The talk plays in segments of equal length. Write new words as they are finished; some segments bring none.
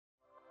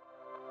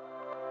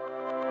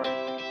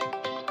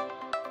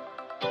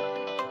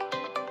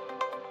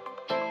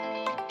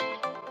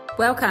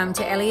Welcome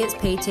to Elliot's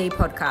PT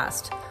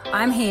podcast.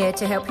 I'm here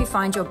to help you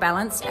find your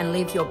balance and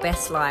live your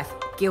best life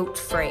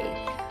guilt-free.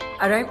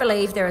 I don't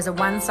believe there is a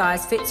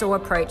one-size-fits-all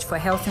approach for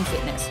health and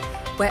fitness.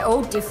 We're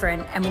all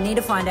different and we need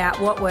to find out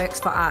what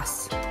works for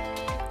us.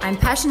 I'm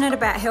passionate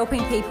about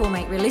helping people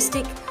make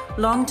realistic,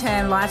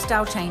 long-term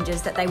lifestyle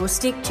changes that they will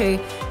stick to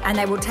and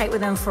they will take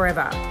with them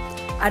forever.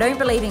 I don't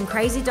believe in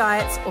crazy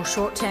diets or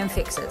short-term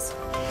fixes.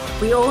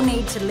 We all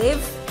need to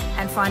live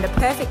and find a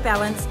perfect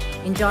balance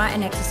in diet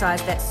and exercise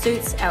that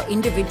suits our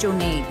individual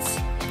needs.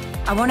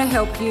 I want to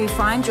help you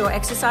find your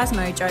exercise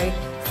mojo,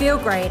 feel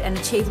great and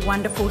achieve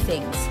wonderful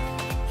things.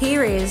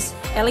 Here is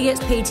Elliot's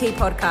PT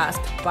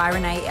podcast by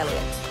Renee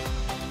Elliott.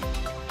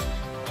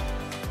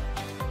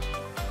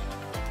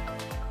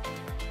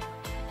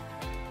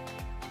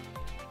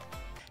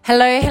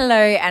 Hello,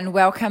 and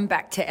welcome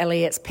back to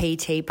Elliot's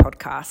PT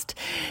podcast.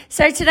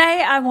 So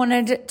today I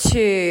wanted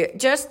to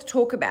just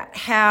talk about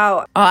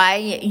how I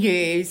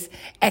use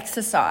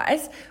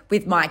exercise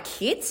with my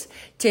kids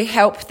to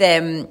help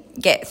them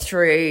get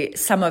through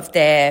some of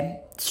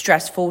their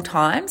stressful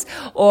times,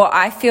 or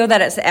I feel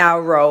that it's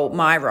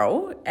my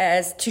role,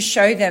 as to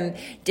show them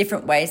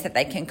different ways that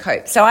they can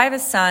cope. So I have a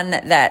son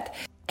that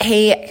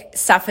he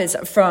suffers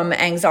from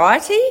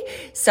anxiety.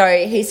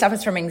 So he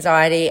suffers from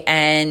anxiety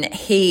and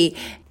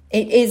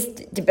it is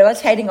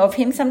debilitating of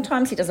him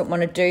sometimes. He doesn't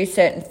want to do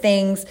certain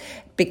things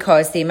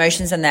because the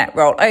emotions and that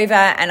roll over.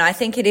 And I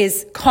think it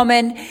is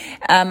common,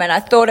 and I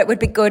thought it would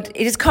be good.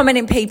 It is common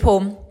in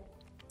people,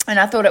 and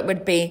I thought it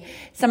would be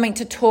something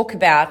to talk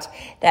about,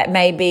 that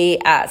maybe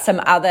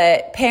some other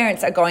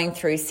parents are going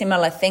through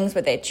similar things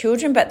with their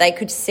children, but they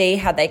could see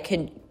how they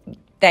could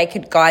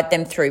guide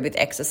them through with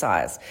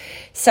exercise.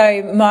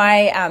 So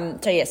my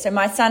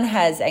son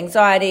has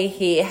anxiety.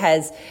 He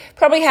has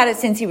probably had it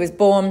since he was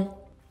born.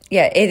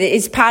 Yeah, it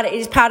is part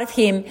of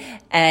him,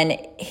 and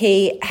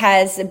he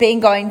goes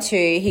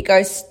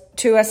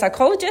to a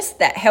psychologist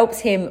that helps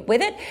him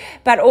with it,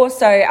 but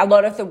also a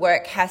lot of the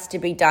work has to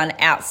be done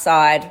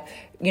outside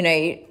from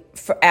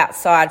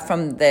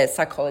the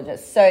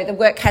psychologist. So the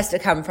work has to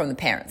come from the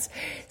parents.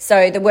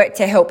 So the work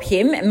to help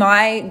him,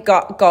 my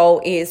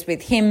goal is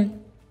with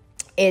him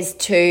is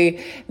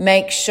to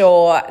make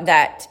sure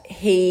that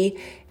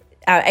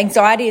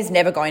anxiety is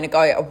never going to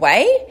go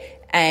away,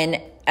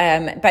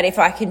 but if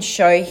I can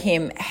show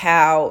him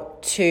how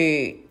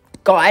to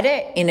guide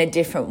it in a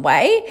different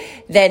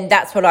way, then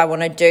that's what I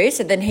want to do.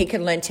 So then he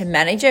can learn to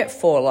manage it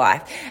for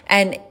life.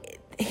 And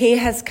he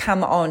has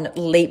come on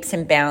leaps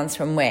and bounds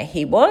from where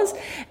he was.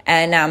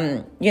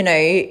 And,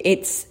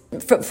 it's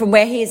from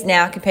where he is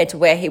now compared to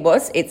where he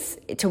was, it's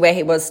to where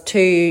he was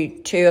two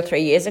or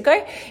 3 years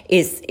ago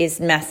is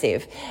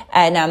massive.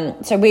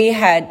 And so we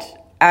had...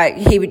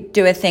 he would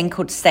do a thing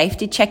called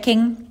safety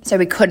checking. So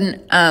we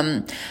couldn't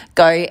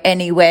go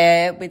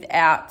anywhere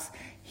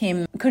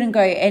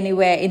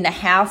in the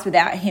house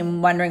without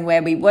him wondering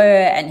where we were.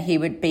 And he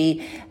would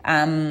be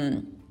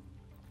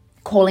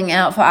calling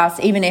out for us,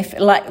 even if,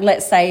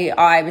 let's say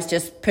I was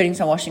just putting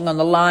some washing on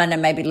the line and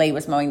maybe Lee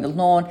was mowing the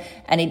lawn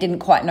and he didn't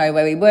quite know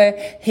where we were.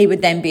 He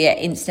would then be at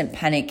instant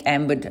panic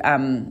and would...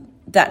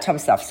 that type of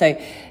stuff. So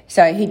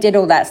he did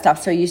all that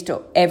stuff. So he used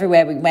to,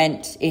 everywhere we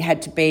went, it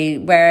had to be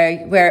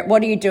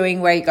what are you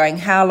doing? Where are you going?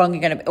 How long are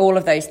you going to be? All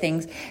of those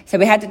things. So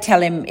we had to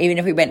tell him, even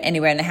if we went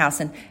anywhere in the house,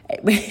 and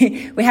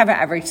we have an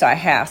average size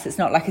house. It's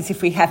not like as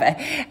if we have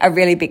a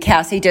really big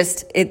house.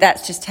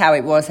 That's just how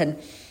it was. And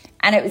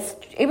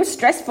it was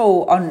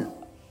stressful on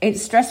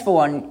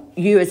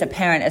you as a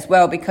parent as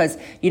well, because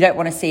you don't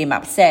want to see him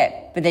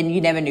upset, but then you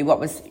never knew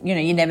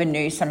you never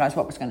knew sometimes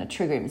what was going to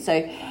trigger him.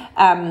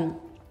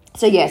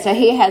 So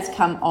he has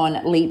come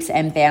on leaps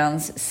and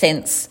bounds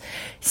since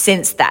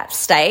that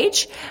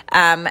stage.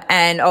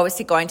 And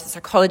obviously going to the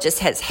psychologist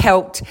has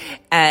helped.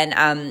 And,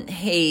 and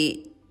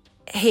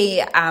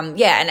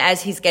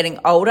as he's getting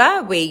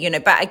older,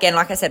 but again,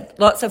 like I said,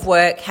 lots of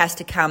work has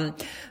to come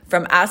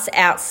from us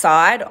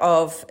outside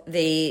of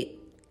the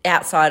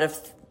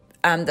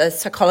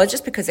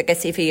psychologist, because I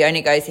guess if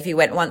he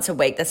went once a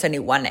week, that's only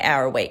 1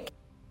 hour a week.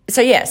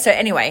 So I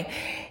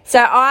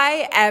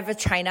have a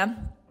trainer.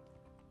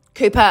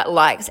 Cooper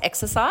likes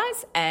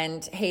exercise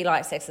and he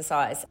likes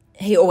exercise.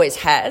 He always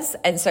has.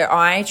 And so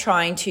I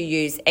trying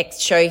to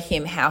show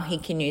him how he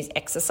can use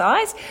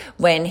exercise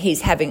when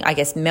he's having, I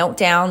guess,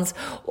 meltdowns,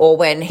 or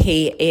when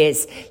he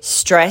is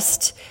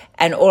stressed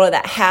and all of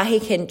that, how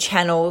he can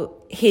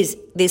channel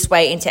this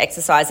way into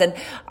exercise. And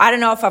I don't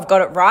know if I've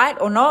got it right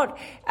or not,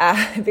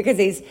 because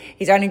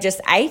he's only just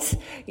 8,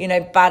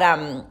 but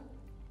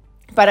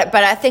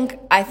I think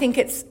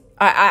it's,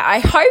 I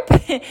hope,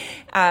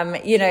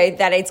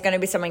 that it's going to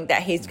be something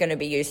that he's going to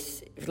be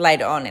used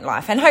later on in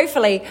life. And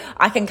hopefully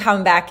I can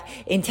come back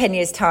in 10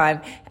 years' time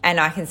and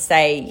I can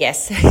say,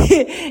 yes,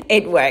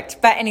 it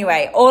worked. But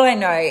anyway, all I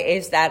know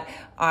is that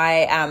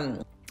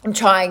I'm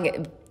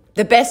trying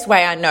the best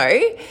way I know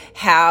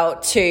how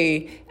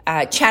to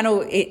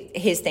channel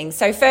his things.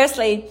 So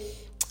firstly,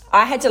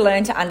 I had to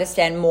learn to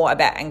understand more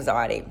about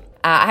anxiety.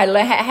 I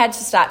had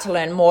to start to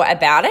learn more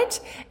about it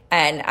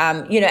and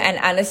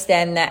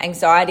understand that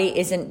anxiety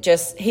isn't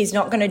just, he's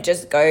not going to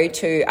just go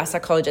to a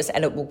psychologist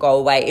and it will go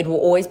away. It will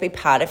always be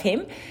part of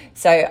him.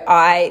 So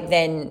I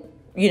then,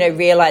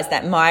 realized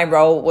that my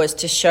role was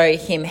to show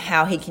him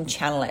how he can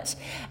channel it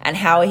and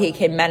how he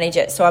can manage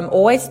it. So I'm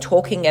always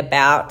talking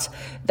about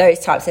those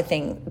types of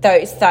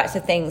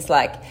things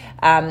like,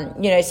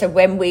 so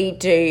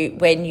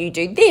when you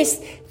do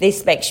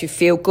this makes you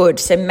feel good.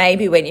 So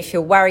maybe when you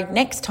feel worried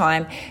next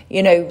time,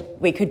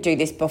 we could do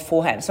this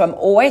beforehand. So I'm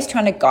always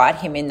trying to guide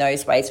him in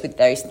those ways with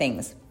those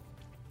things.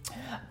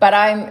 But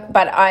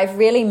I've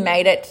really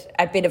made it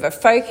a bit of a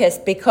focus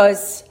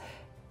because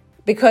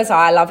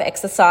I love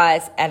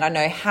exercise and I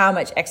know how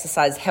much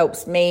exercise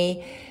helps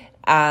me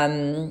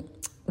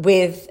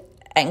with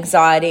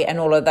anxiety and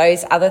all of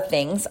those other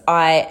things.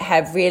 I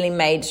have really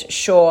made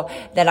sure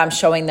that I'm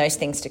showing those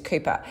things to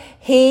Cooper.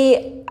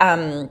 He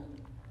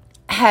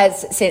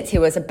has, since he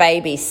was a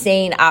baby,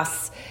 seen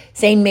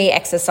me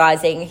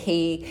exercising.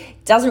 He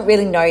doesn't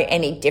really know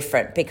any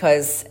different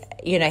because,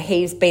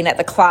 he's been at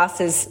the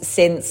classes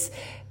since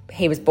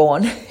he was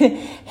born.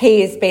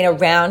 He has been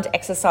around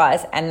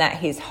exercise and that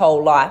his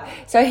whole life.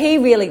 So he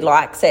really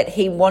likes it.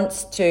 He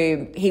wants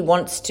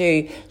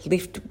to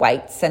lift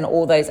weights and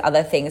all those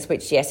other things,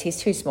 which, yes,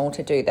 he's too small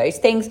to do those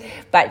things.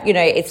 But,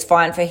 it's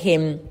fine for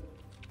him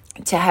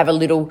to have a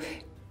little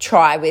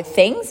try with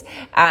things.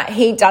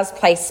 He does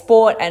play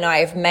sport and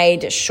I've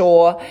made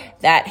sure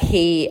that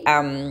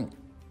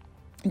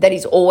that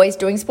he's always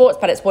doing sports,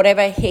 but it's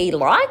whatever he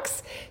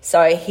likes.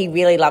 So he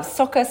really loves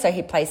soccer, so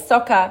he plays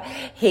soccer.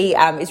 He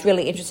is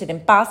really interested in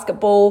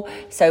basketball,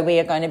 so we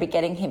are going to be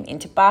getting him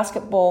into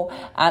basketball.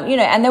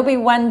 And there'll be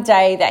one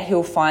day that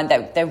he'll find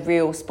that the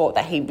real sport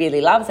that he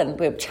really loves, and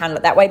we'll channel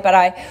it that way.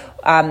 But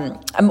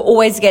I'm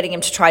always getting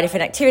him to try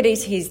different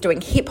activities. He's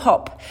doing hip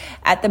hop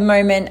at the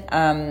moment,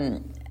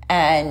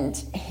 and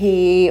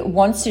he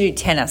wants to do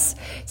tennis.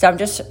 So I'm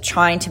just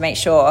trying to make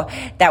sure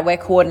that we're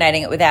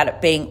coordinating it without it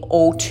being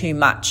all too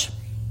much.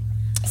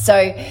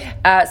 So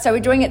we're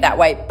doing it that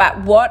way.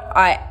 But what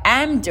I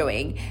am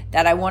doing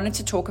that I wanted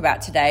to talk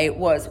about today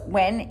was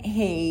when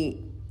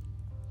he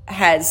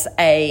has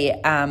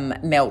a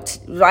melt,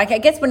 like I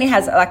guess when he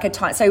has like a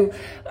time. So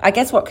I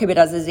guess what Cooper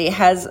does is he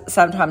has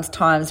sometimes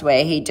times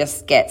where he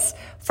just gets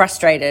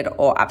frustrated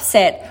or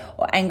upset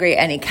or angry,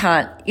 and he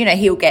can't,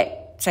 he'll get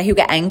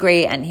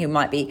angry and he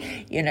might be,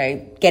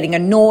 getting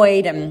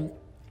annoyed and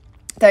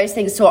those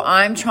things. So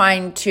I'm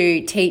trying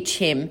to teach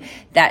him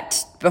that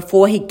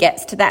before he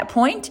gets to that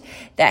point,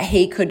 that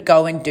he could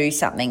go and do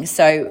something.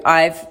 So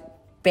I've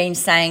been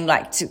saying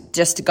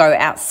just to go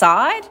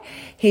outside.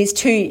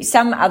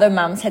 Some other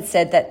mums had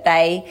said that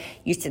they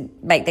used to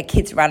make their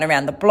kids run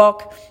around the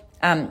block.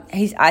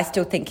 I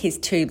still think he's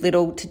too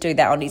little to do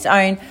that on his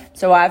own.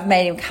 So I've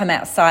made him come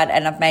outside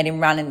and I've made him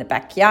run in the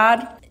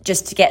backyard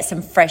just to get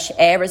some fresh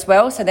air as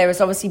well. So there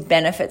is obviously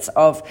benefits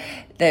of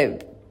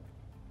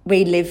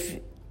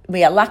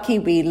we are lucky,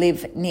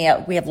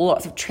 we have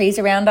lots of trees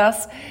around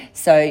us.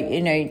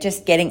 So,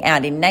 just getting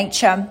out in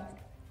nature.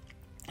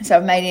 So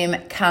I've made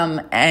him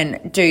come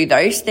and do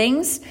those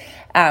things.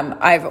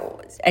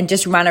 And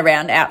just run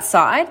around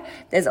outside.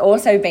 There's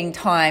also been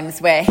times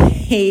where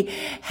he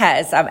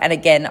has, and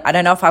again, I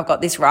don't know if I've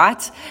got this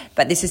right,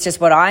 but this is just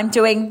what I'm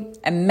doing.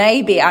 And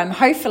maybe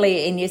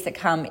hopefully in years to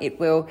come, it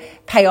will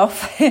pay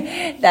off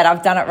that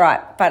I've done it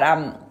right.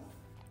 But,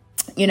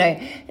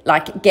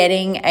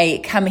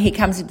 he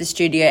comes to the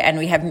studio and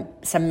we have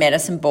some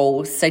medicine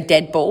balls, so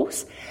dead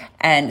balls.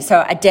 And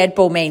so a dead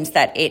ball means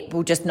that it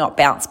will just not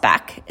bounce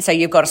back. So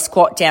you've got to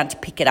squat down to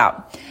pick it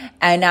up.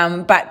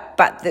 And but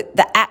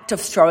the act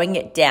of throwing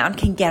it down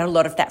can get a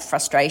lot of that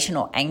frustration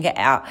or anger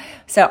out.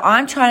 So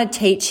I'm trying to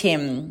teach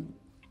him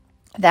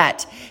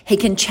that he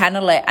can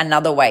channel it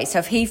another way. So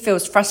if he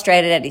feels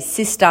frustrated at his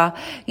sister,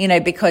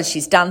 because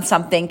she's done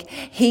something,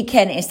 he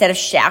can, instead of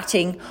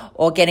shouting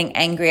or getting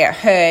angry at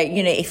her,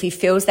 if he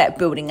feels that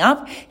building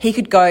up, he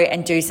could go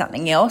and do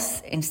something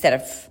else instead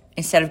of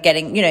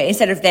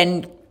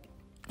then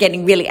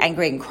getting really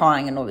angry and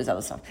crying and all this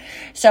other stuff.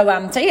 So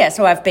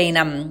I've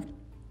been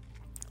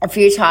a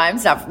few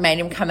times I've made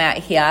him come out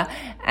here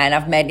and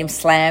I've made him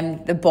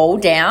slam the ball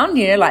down,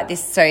 like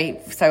this. So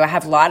I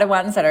have lighter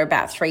ones that are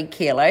about 3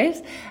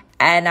 kilos.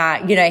 And,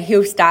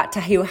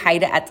 he'll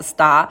hate it at the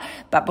start,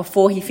 but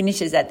before he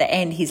finishes at the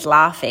end, he's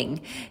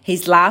laughing,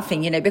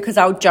 because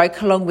I'll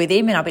joke along with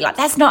him and I'll be like,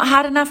 that's not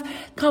hard enough.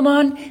 Come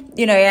on,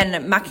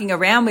 and mucking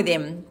around with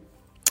him.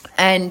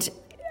 And,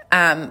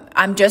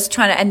 I'm just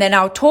trying to, and then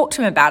I'll talk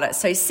to him about it.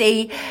 So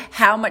see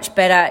how much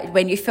better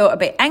when you feel a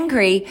bit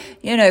angry,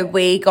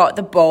 we got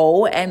the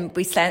ball and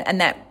we slammed, and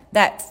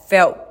that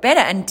felt better.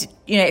 And,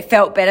 it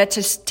felt better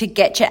to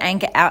get your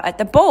anger out at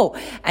the ball.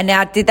 And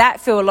now, did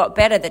that feel a lot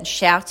better than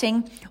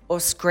shouting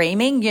or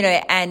screaming,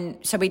 and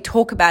so we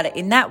talk about it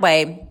in that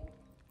way.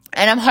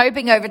 And I'm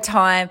hoping over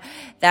time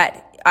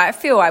that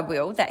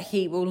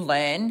he will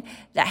learn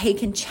that he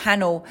can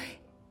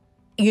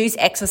use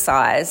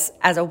exercise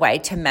as a way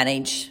to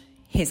manage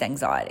his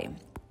anxiety.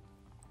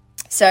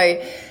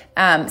 So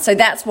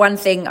that's one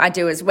thing I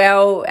do as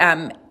well.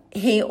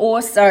 he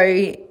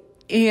also,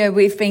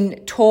 we've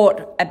been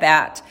taught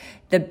about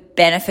the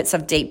benefits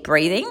of deep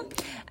breathing,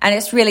 and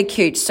it's really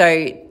cute.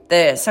 So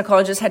the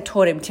psychologist had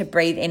taught him to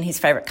breathe in his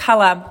favorite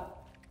color.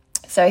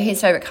 So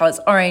his favorite color is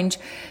orange.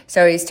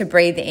 So he's to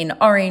breathe in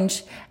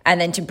orange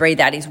and then to breathe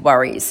out his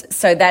worries.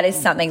 So that is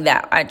something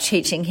that I'm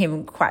teaching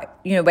him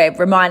we're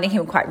reminding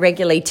him quite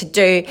regularly to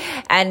do.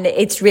 And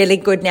it's really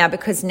good now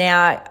because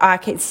now I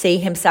can see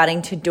him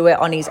starting to do it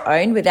on his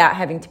own without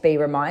having to be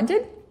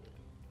reminded.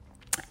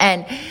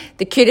 And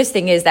the cutest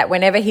thing is that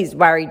whenever he's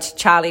worried,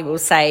 Charlie will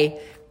say,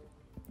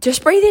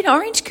 just breathe in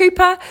orange,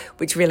 Cooper,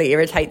 which really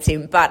irritates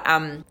him. But,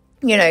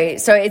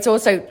 so it's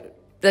also,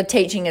 the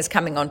teaching is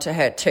coming onto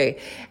her too.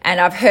 And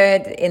I've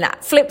heard in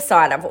that flip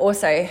side, I've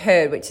also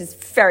heard, which is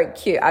very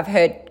cute, I've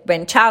heard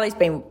when Charlie's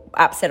been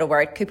upset or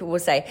worried, Cooper will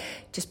say,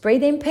 just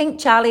breathe in pink,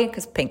 Charlie,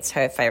 because pink's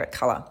her favourite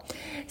colour.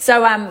 So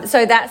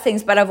that's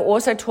things, but I've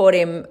also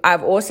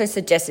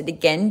suggested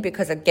again,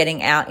 because of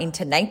getting out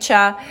into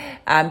nature,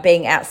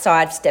 being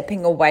outside,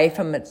 stepping away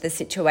from the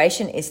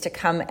situation, is to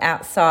come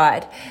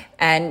outside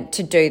and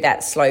to do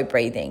that slow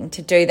breathing,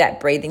 to do that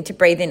breathing, to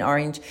breathe in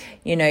orange,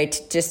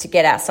 to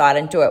get outside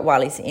and do it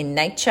while he's in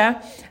nature.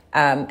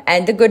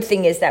 And the good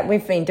thing is that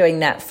we've been doing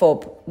that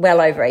for well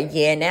over a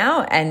year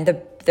now, and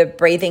the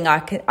breathing,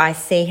 I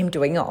see him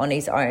doing it on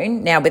his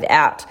own now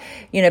without,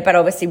 but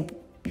obviously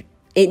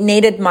it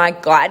needed my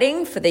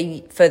guiding for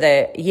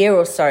the year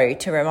or so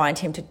to remind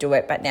him to do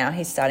it, but now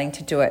he's starting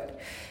to do it.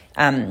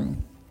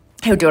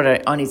 He'll do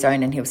it on his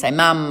own and he'll say,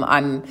 Mum,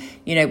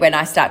 when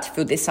I start to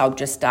feel this, I'll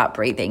just start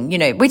breathing,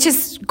 which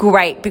is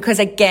great because,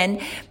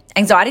 again,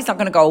 anxiety is not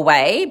going to go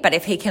away, but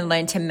if he can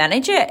learn to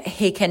manage it,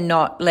 he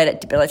cannot let it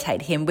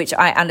debilitate him, which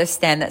I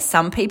understand that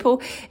some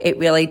people, it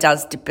really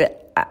does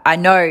I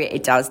know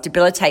it does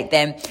debilitate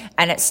them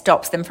and it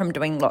stops them from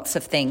doing lots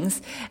of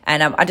things.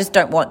 And I just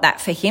don't want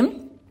that for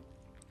him.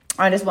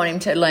 I just want him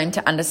to learn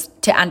to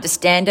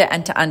understand it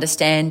and to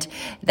understand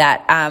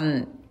that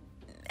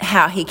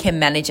how he can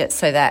manage it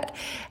so that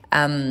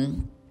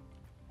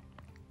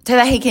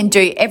he can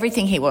do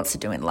everything he wants to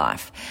do in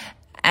life.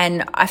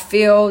 And I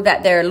feel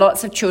that there are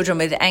lots of children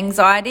with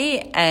anxiety,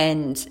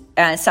 and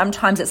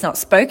sometimes it's not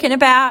spoken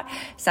about.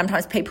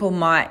 Sometimes people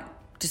might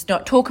just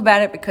not talk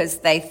about it because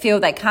they feel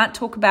they can't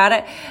talk about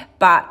it.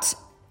 But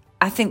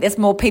I think there's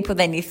more people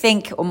than you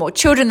think, or more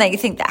children than you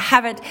think, that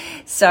have it.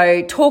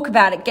 So talk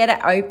about it, get it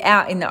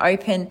out in the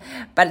open.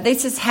 But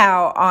this is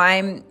how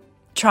I'm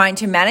trying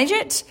to manage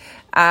it,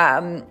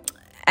 and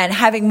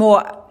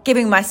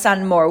giving my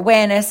son more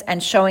awareness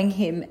and showing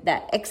him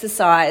that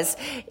exercise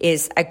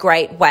is a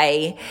great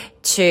way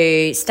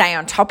to stay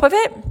on top of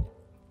it.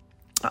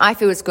 I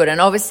feel it's good.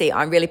 And obviously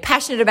I'm really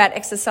passionate about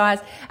exercise,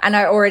 and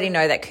I already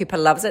know that Cooper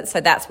loves it.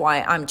 So that's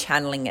why I'm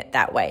channeling it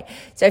that way.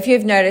 So if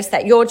you've noticed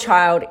that your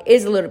child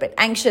is a little bit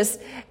anxious,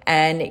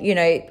 and,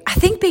 I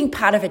think being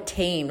part of a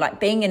team, like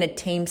being in a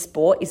team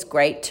sport, is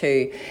great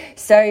too.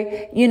 So,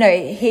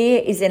 he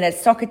is in a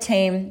soccer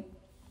team.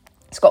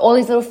 It's got all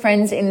these little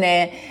friends in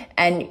there,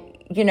 and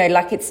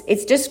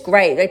it's just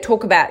great. They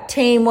talk about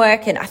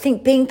teamwork, and I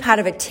think being part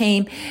of a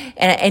team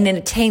and in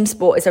a team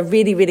sport is a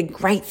really, really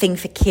great thing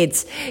for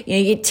kids.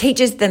 It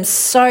teaches them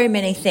so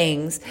many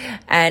things,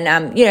 and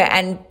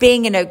and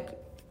being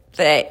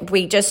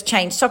we just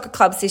changed soccer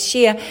clubs this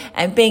year,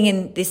 and being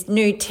in this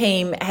new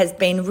team has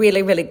been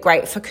really, really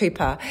great for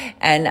Cooper.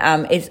 And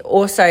it's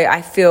also,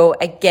 I feel,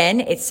 again,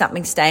 it's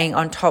something staying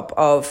on top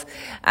of,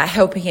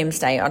 helping him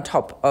stay on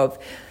top of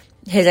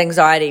his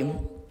anxiety.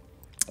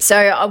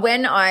 So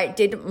when I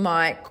did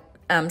my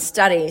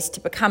studies to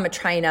become a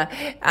trainer,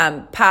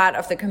 part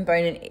of the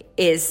component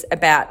is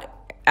about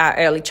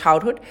early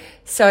childhood.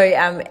 So,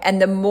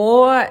 and the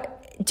more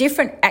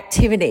different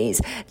activities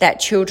that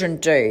children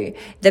do,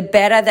 the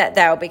better that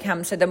they'll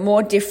become. So the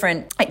more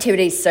different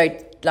activities, so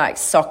like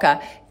soccer,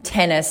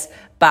 tennis,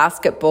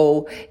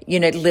 basketball,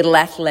 little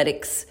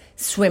athletics,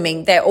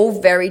 swimming, they're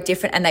all very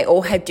different and they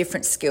all have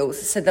different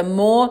skills. So the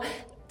more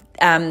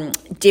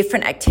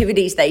different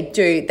activities they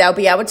do, they'll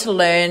be able to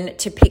learn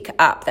to pick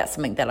up. That's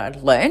something that I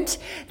learned.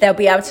 They'll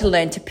be able to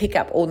learn to pick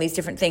up all these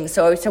different things.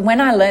 So when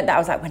I learned that, I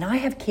was like, when I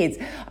have kids,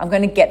 I'm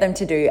going to get them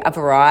to do a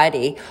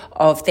variety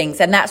of things.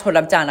 And that's what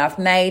I've done. I've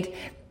made,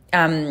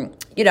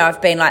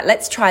 I've been like,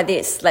 let's try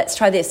this.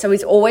 So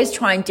he's always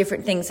trying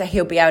different things, so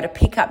he'll be able to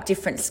pick up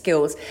different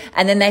skills.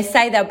 And then they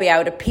say they'll be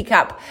able to pick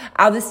up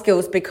other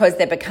skills because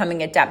they're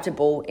becoming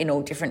adaptable in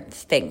all different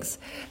things.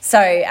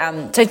 So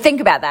think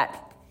about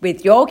that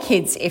with your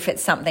kids, if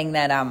it's something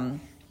that or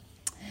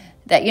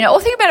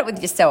think about it with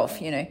yourself,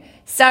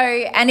 So,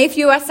 and if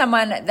you are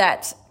someone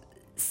that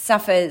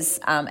suffers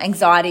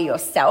anxiety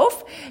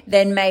yourself,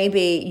 then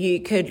maybe you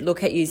could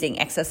look at using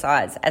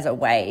exercise as a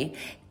way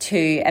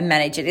to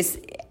manage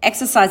it.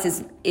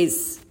 Exercise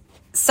is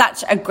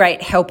such a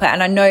great helper,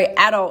 and I know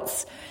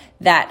adults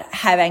that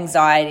have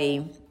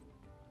anxiety,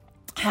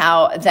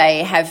 how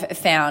they have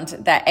found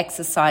that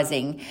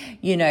exercising,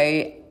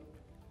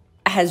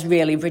 has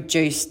really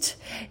reduced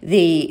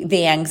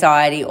the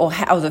anxiety or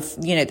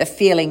the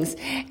feelings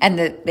and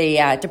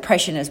the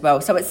depression as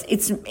well. So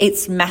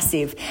it's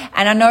massive.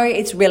 And I know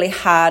it's really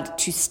hard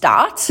to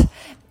start.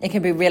 It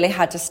can be really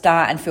hard to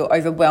start and feel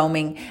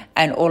overwhelming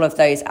and all of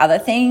those other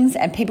things.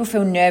 And people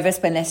feel nervous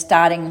when they're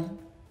starting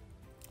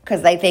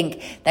because they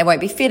think they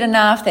won't be fit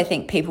enough. They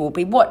think people will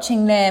be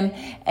watching them,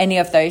 any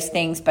of those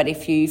things. But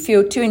if you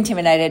feel too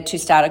intimidated to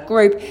start a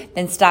group,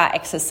 then start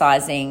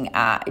exercising.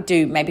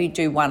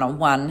 Do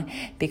one-on-one,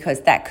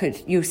 because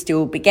you'll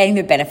still be getting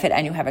the benefit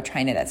and you'll have a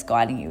trainer that's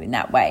guiding you in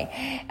that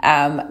way.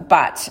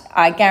 But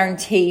I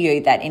guarantee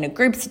you that in a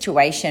group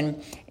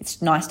situation, it's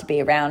nice to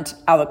be around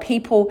other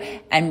people.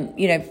 And,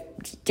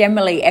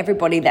 generally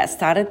everybody that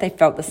started, they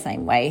felt the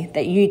same way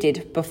that you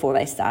did before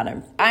they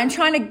started. I'm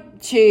trying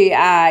to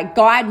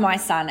guide my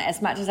son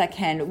as much as I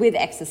can with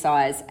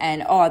exercise.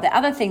 And the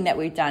other thing that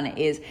we've done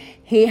is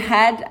he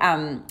had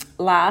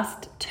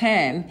last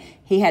term,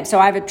 so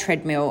I have a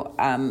treadmill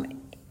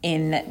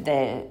in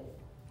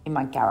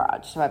my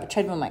garage. So I have a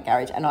treadmill in my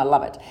garage and I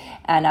love it.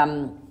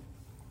 And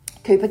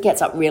Cooper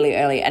gets up really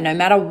early, and no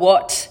matter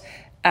what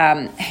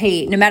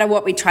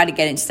we try to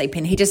get him to sleep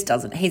in, he just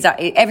doesn't. He's up,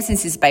 ever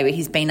since he's a baby,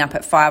 he's been up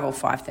at 5 or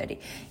 5:30.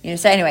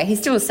 So anyway, he's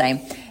still the same.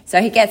 So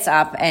he gets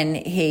up and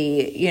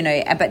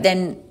but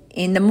then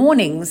in the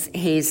mornings,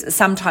 he's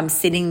sometimes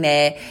sitting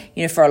there,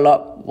 for a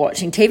lot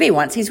watching TV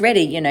once he's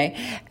ready,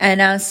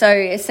 And so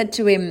I said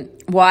to him,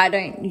 why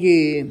don't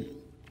you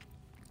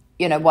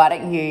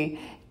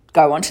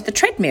go onto the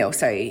treadmill?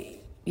 So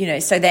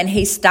then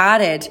he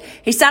started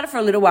for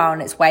a little while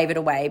and it's wavered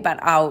away,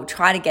 but I'll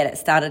try to get it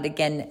started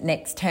again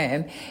next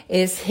term.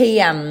 He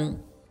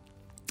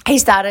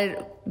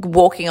started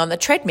walking on the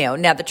treadmill.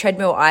 Now the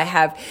treadmill I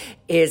have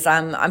is,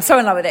 I'm so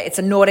in love with it. It's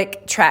a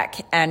Nordic track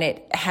and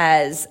it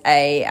has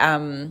a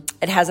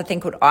thing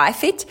called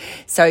iFit.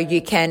 So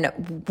you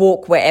can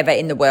walk wherever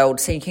in the world.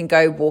 So you can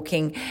go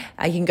walking,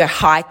 you can go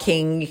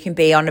hiking, you can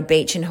be on a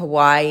beach in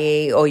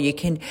Hawaii, or you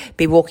can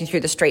be walking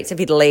through the streets of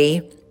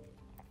Italy.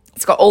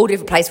 It's got all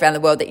different places around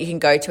the world that you can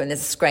go to, and there's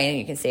a screen and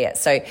you can see it.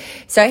 So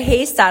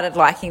he started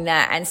liking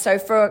that. And so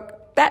for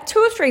about 2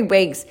 or 3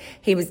 weeks,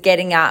 he was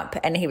getting up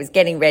and he was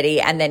getting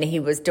ready, and then he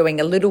was doing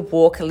a little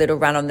walk, a little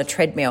run on the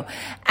treadmill.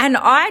 And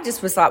I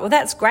just was like, well,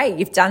 that's great.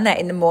 You've done that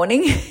in the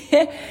morning,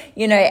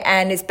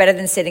 and it's better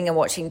than sitting and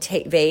watching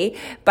TV.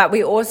 But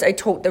we also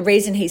talked, the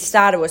reason he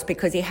started was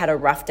because he had a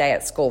rough day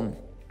at school.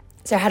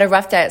 So I had a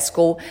rough day at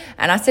school,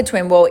 and I said to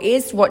him, well,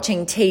 is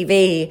watching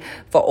TV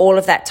for all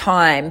of that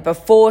time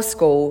before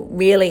school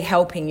really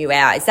helping you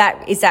out? Is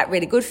that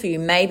really good for you?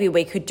 Maybe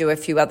we could do a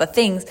few other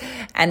things.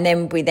 And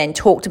then we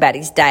talked about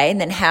his day, and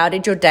then how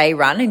did your day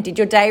run? And did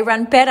your day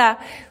run better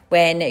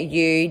when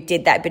you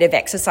did that bit of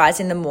exercise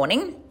in the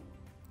morning?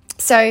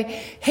 So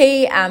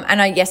he, I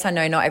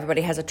know not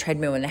everybody has a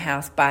treadmill in the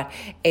house, but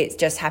it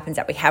just happens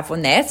that we have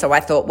one there. So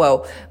I thought,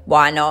 well,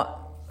 why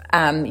not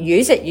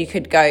use it? You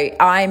could go,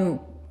 I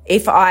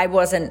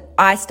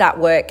start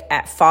work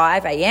at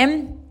 5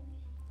 a.m.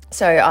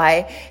 So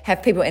I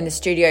have people in the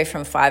studio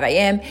from 5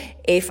 a.m.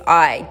 If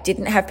I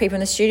didn't have people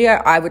in the studio,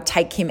 I would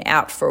take him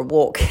out for a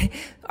walk.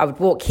 I would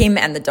walk him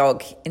and the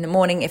dog in the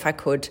morning if I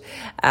could.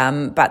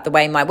 But the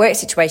way my work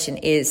situation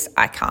is,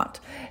 I can't.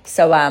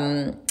 So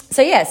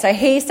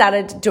he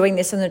started doing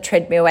this on the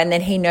treadmill, and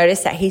then he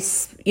noticed that he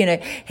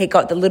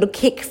got the little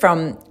kick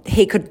from,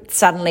 he could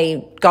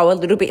suddenly go a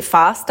little bit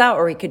faster,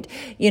 or he could,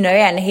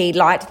 and he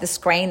liked the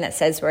screen that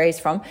says where he's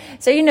from.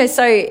 So,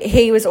 so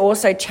he was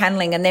also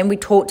channeling, and then we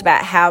talked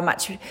about how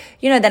much,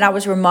 then I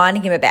was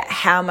reminding him about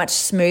how much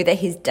smoother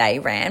his day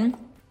ran.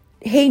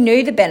 He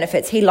knew the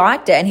benefits. He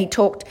liked it, and he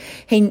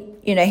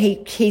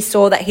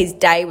saw that his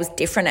day was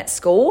different at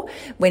school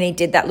when he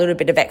did that little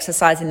bit of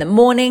exercise in the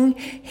morning.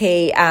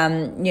 He,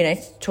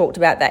 talked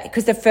about that,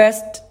 because the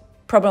first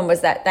problem was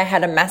that they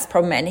had a maths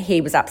problem, and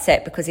he was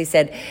upset because he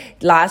said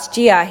last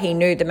year he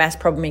knew the maths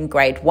problem in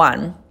grade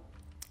 1.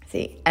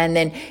 And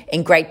then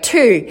in grade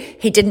 2,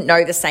 he didn't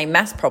know the same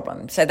maths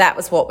problem. So that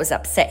was what was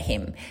upset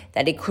him,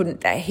 that he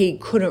couldn't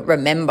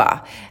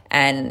remember.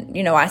 And,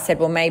 I said,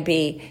 well,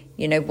 maybe,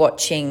 he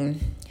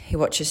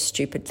watches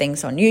stupid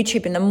things on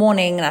YouTube in the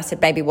morning. And I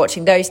said, maybe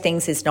watching those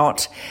things is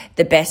not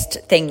the best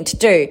thing to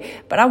do.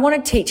 But I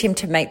want to teach him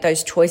to make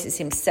those choices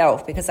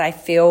himself, because I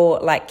feel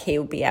like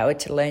he'll be able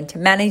to learn to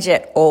manage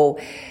it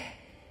all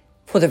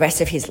for the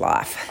rest of his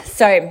life.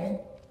 So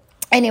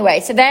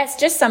anyway, so that's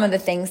just some of the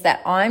things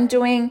that I'm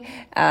doing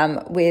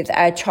with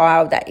a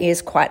child that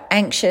is quite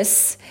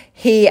anxious.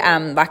 He,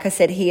 like I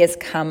said, he has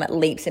come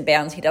leaps and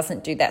bounds. He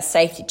doesn't do that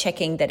safety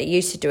checking that he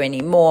used to do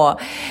anymore.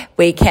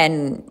 We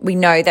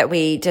know that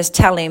we just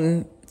tell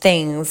him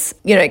things.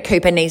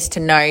 Cooper needs to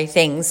know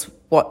things.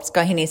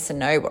 He needs to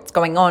know what's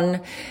going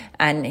on,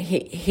 and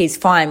he's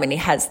fine when he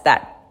has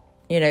that.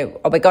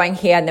 We're going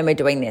here and then we're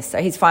doing this.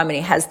 So he's fine when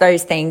he has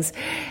those things.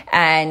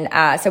 And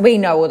so we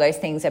know all those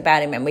things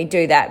about him and we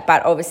do that.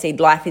 But obviously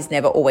life is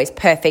never always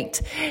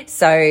perfect.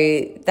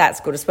 So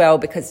that's good as well,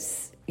 because,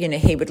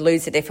 he would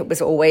lose it if it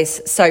was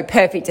always so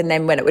perfect. And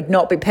then when it would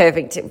not be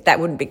perfect, that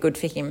wouldn't be good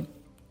for him.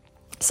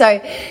 So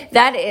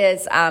that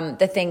is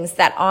the things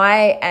that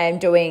I am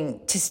doing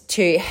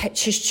to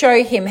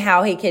show him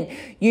how he can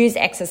use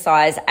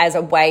exercise as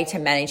a way to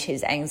manage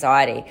his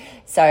anxiety.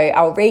 So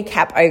I'll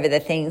recap over the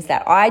things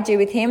that I do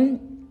with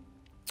him.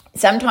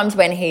 Sometimes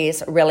when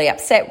he's really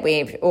upset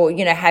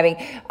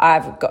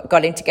I've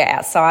got him to go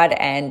outside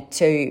and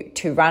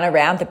to run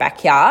around the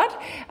backyard.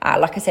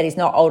 Like I said, he's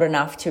not old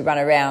enough to run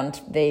around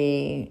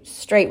the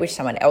street, which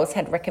someone else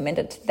had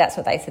recommended. That's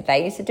what they said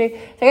they used to do.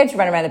 So I go to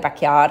run around the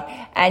backyard,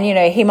 and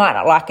he might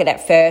not like it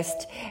at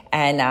first,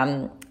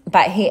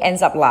 but he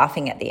ends up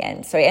laughing at the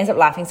end. So he ends up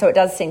laughing. So it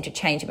does seem to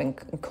change him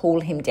and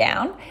cool him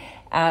down.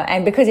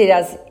 And because he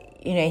does,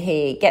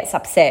 he gets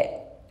upset.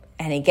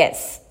 And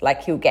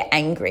he'll get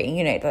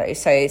angry,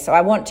 So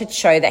I want to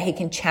show that he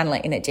can channel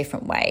it in a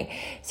different way.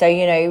 So,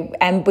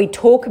 and we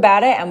talk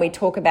about it, and we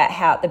talk about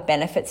how the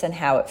benefits and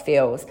how it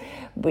feels.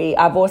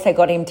 I've also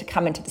got him to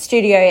come into the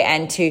studio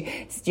and to,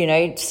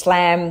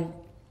 slam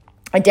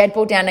a dead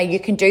ball down. Now you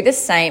can do the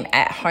same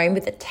at home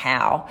with a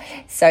towel.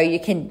 So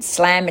you can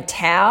slam a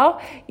towel,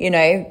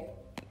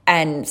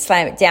 and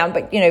slam it down.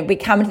 But, we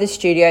come into the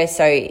studio,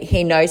 so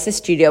he knows the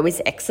studio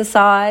is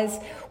exercise,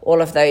 all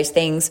of those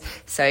things.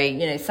 So,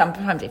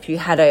 sometimes if you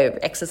had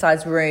a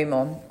exercise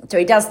room so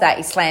he does that,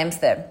 he slams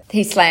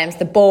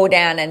the ball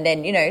down, and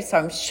then, so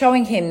I'm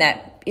showing him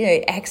that,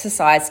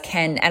 exercise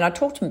can, and I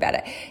talk to him about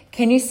it.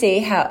 Can you see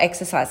how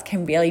exercise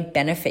can really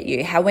benefit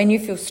you? How when you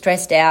feel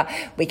stressed out,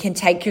 we can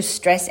take your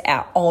stress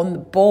out on the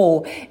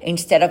ball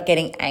instead of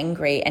getting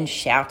angry and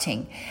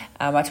shouting.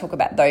 I talk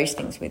about those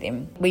things with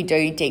him. We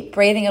do deep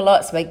breathing a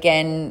lot. So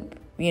again,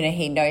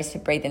 he knows to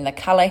breathe in the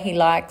color he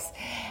likes.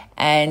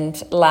 And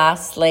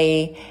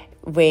lastly,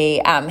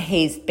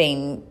 he's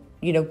been,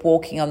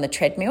 walking on the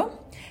treadmill,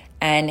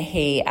 and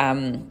he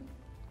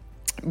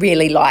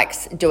really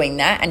likes doing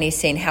that. And he's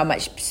seen how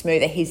much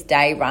smoother his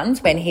day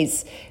runs when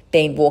he's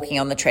been walking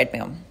on the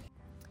treadmill.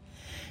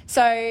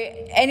 So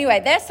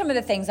anyway, that's some of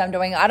the things I'm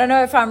doing. I don't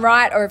know if I'm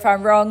right or if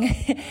I'm wrong,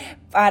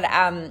 but,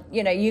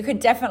 you could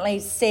definitely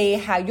see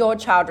how your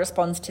child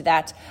responds to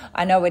that.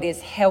 I know it is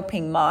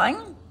helping mine.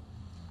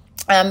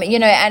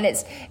 And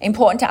it's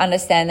important to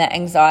understand that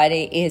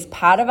anxiety is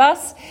part of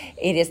us.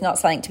 It is not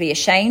something to be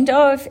ashamed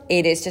of.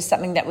 It is just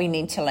something that we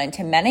need to learn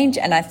to manage.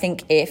 And I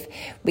think if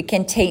we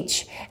can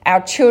teach our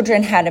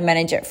children how to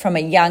manage it from a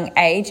young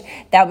age,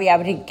 they'll be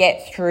able to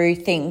get through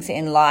things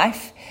in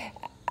life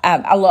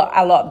a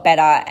lot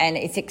better. And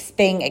it's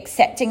being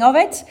accepting of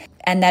it,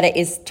 and that it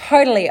is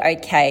totally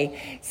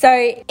okay.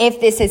 So if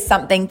this is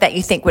something that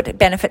you think would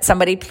benefit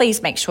somebody,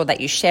 please make sure that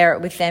you share it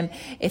with them.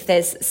 If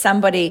there's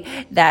somebody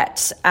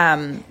that,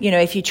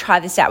 if you try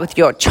this out with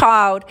your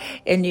child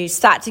and you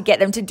start to get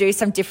them to do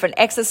some different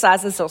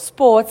exercises or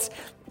sports,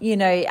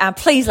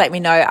 please let me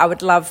know. I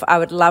would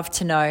love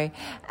to know.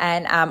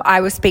 And I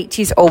will speak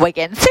to you all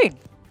again soon.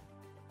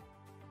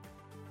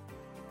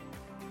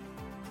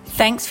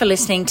 Thanks for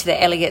listening to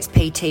the Elliott's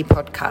PT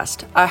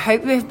podcast. I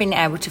hope you have been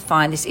able to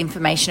find this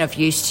information of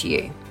use to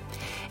you.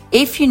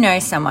 If you know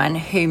someone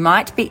who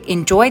might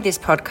enjoy this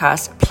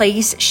podcast,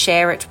 please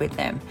share it with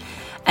them,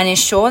 and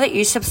ensure that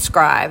you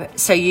subscribe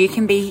so you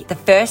can be the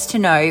first to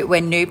know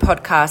when new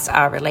podcasts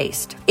are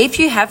released. If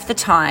you have the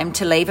time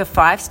to leave a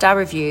 5-star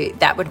review,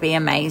 that would be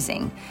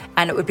amazing,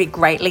 and it would be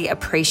greatly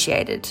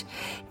appreciated.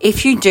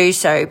 If you do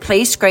so,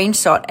 please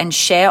screenshot and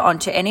share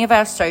onto any of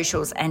our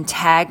socials and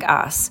tag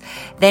us.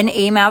 Then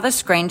email the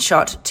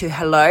screenshot to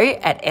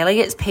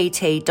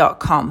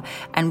hello@elliotspt.com,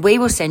 and we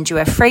will send you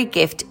a free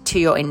gift to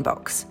your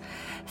inbox.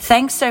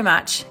 Thanks so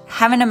much.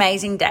 Have an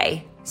amazing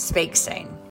day. Speak soon.